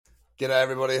G'day,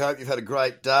 everybody. Hope you've had a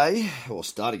great day or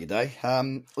starting your day.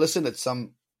 Listen, it's a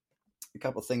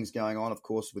couple of things going on, of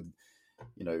course, with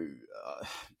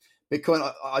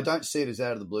Bitcoin. I don't see it as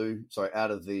out of the blue. Sorry, out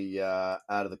of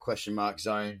the question mark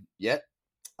zone yet.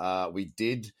 We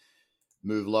did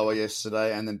move lower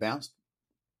yesterday and then bounced.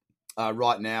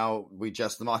 Right now,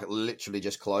 the market literally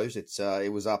just closed.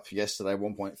 It was up yesterday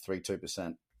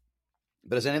 1.32%.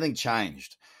 But has anything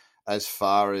changed as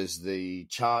far as the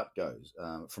chart goes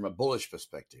from a bullish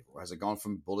perspective? Or has it gone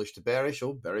from bullish to bearish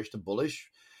or bearish to bullish?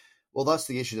 Well, that's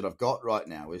the issue that I've got right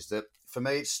now, is that for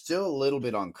me, it's still a little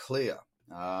bit unclear.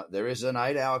 There is an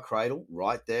 8-hour cradle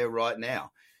right there, right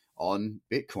now on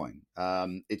Bitcoin.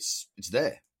 It's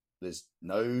there. There's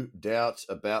no doubt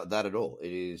about that at all.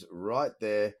 It is right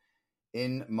there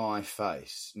in my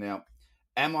face. Now,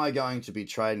 am I going to be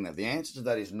trading that? The answer to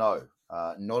that is no,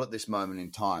 not at this moment in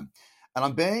time. And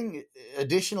I'm being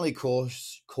additionally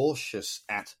cautious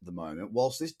at the moment,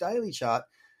 whilst this daily chart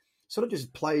sort of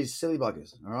just plays silly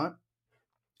buggers, all right?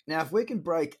 Now, if we can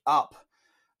break up,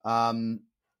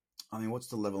 what's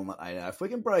the level on that 8 hour? If we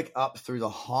can break up through the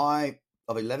high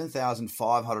of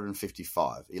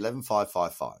 11,555,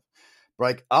 11,555,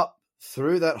 break up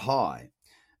through that high,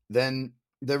 then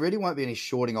there really won't be any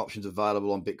shorting options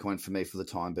available on Bitcoin for me for the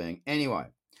time being. Anyway,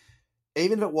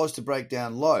 even if it was to break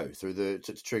down low to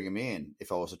trigger me in,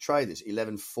 if I was to trade this,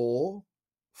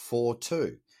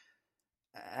 11,442.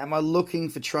 Am I looking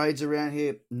for trades around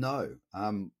here? No.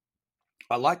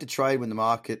 I like to trade when the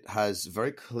market has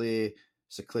very clear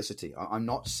cyclicity. I'm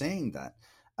not seeing that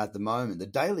at the moment. The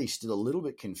daily's still a little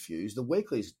bit confused. The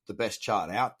weekly's the best chart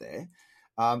out there.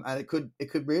 And it could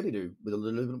really do with a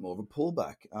little bit more of a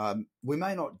pullback. We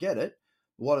may not get it.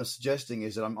 What I'm suggesting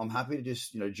is that I'm happy to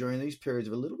just, during these periods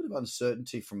of a little bit of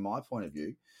uncertainty from my point of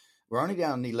view, we're only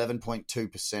down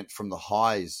 11.2% from the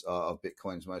highs of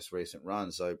Bitcoin's most recent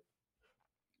run. So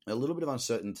a little bit of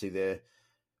uncertainty there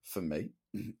for me.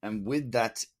 And with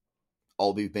that,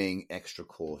 I'll be being extra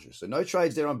cautious. So no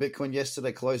trades there on Bitcoin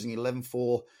yesterday, closing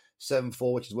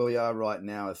 11,474, which is where we are right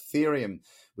now. Ethereum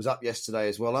was up yesterday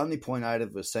as well, only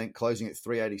 0.8%, closing at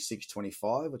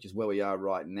 386.25, which is where we are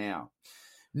right now.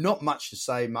 Not much to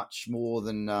say, much more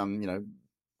than,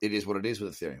 it is what it is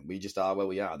with Ethereum. We just are where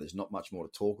we are. There's not much more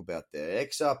to talk about there.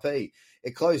 XRP,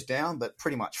 it closed down, but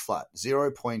pretty much flat.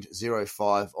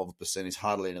 0.05% is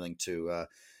hardly anything to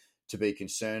be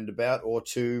concerned about or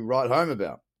to write home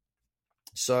about.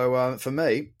 So for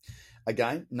me,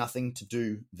 again, nothing to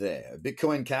do there.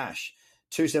 Bitcoin Cash,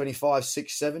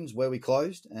 275.67 is where we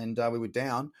closed, and we were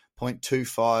down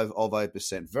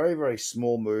 0.25%. Very, very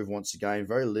small move once again.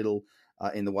 Very little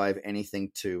in the way of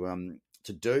anything to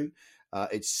do.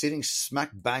 It's sitting smack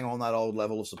bang on that old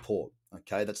level of support.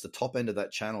 Okay, that's the top end of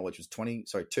that channel, which was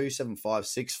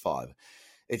 275.65.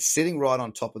 It's sitting right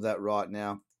on top of that right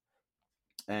now.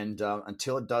 And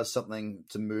until it does something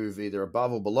to move either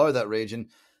above or below that region,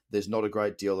 there's not a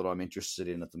great deal that I'm interested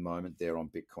in at the moment there on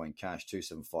Bitcoin Cash,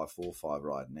 275.45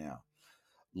 right now.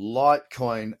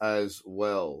 Litecoin as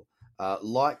well.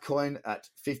 Litecoin at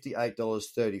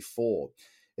 $58.34.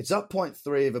 It's up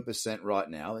 0.3% right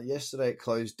now. Yesterday it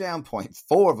closed down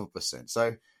 0.4%.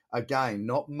 So again,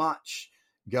 not much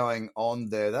going on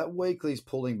there. That weekly's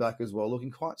pulling back as well, looking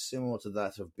quite similar to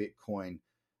that of Bitcoin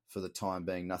for the time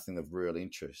being. Nothing of real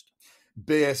interest.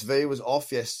 BSV was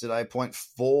off yesterday,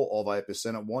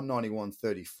 0.4% at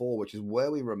 191.34, which is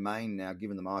where we remain now,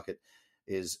 given the market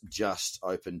is just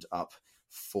opened up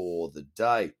for the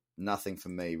day. Nothing for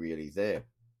me really there.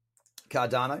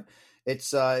 Cardano, it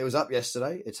was up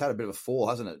yesterday. It's had a bit of a fall,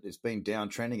 hasn't it? It's been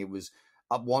downtrending. It was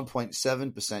up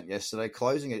 1.7% yesterday,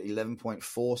 closing at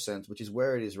 11.4 cents, which is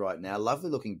where it is right now. Lovely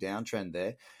looking downtrend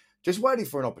there. Just waiting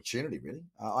for an opportunity, really.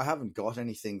 I haven't got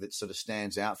anything that sort of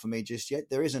stands out for me just yet.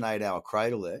 There is an 8-hour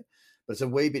cradle there, but it's a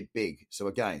wee bit big. So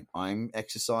again, I'm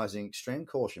exercising extreme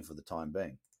caution for the time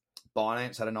being.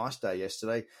 Binance had a nice day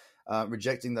yesterday,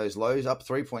 rejecting those lows, up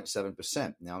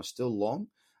 3.7%. Now I'm still long.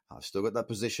 I've still got that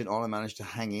position on. I managed to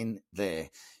hang in there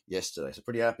yesterday. So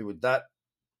pretty happy with that.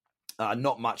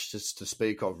 Not much to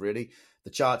speak of, really. The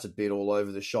chart's a bit all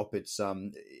over the shop. It's, I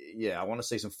want to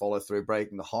see some follow through.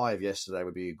 Breaking the high of yesterday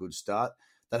would be a good start.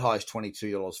 That high is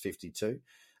 $22.52.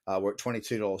 We're at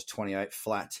 $22.28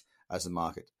 flat as the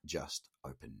market just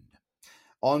opened.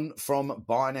 On from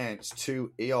Binance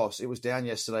to EOS. It was down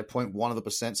yesterday,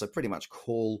 0.1%. So pretty much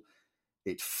call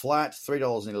it flat.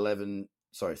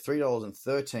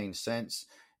 $3.13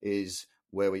 is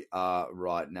where we are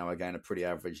right now. Again, a pretty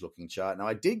average looking chart. Now,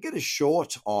 I did get a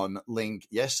short on Link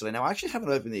yesterday. Now, I actually haven't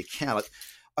opened the account.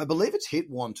 I believe it's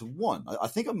hit 1-to-1. I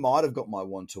think I might have got my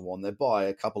 1-to-1 there by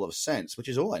a couple of cents, which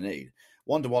is all I need.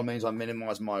 1-to-1 means I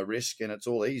minimize my risk, and it's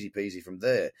all easy peasy from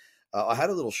there. I had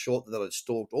a little short that I'd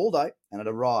stalked all day, and it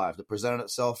arrived. It presented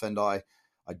itself, and I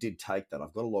did take that.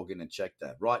 I've got to log in and check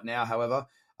that. Right now, however,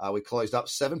 we closed up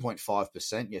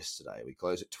 7.5% yesterday. We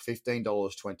closed at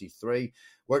 $15.23.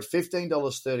 We're at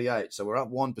 $15.38, so we're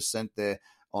up 1% there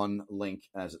on Link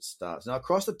as it starts. Now,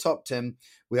 across the top 10,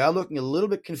 we are looking a little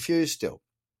bit confused still.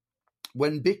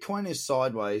 When Bitcoin is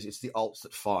sideways, it's the alts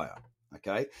that fire.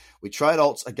 Okay, we trade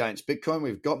alts against Bitcoin.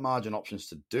 We've got margin options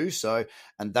to do so,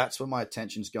 and that's where my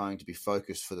attention is going to be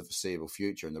focused for the foreseeable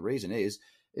future. And the reason is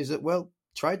that, well,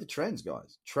 trade the trends,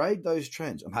 guys. Trade those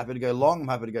trends. I'm happy to go long. I'm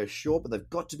happy to go short, but they've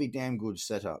got to be damn good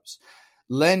setups.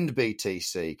 Lend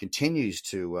BTC continues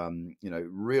to,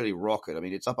 really rocket. I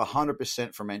mean, it's up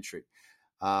 100% from entry.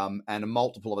 And a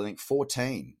multiple of, I think,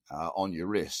 14 on your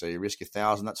risk. So you risk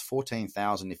 1,000. That's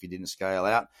 14,000 if you didn't scale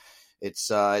out. It's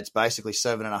basically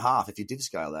 7.5 if you did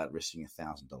scale out, risking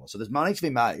 $1,000. So there's money to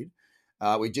be made.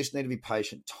 We just need to be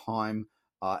patient. Time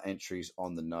our entries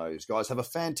on the nose, guys. Have a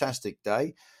fantastic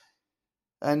day,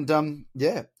 and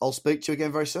I'll speak to you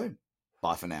again very soon.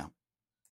 Bye for now.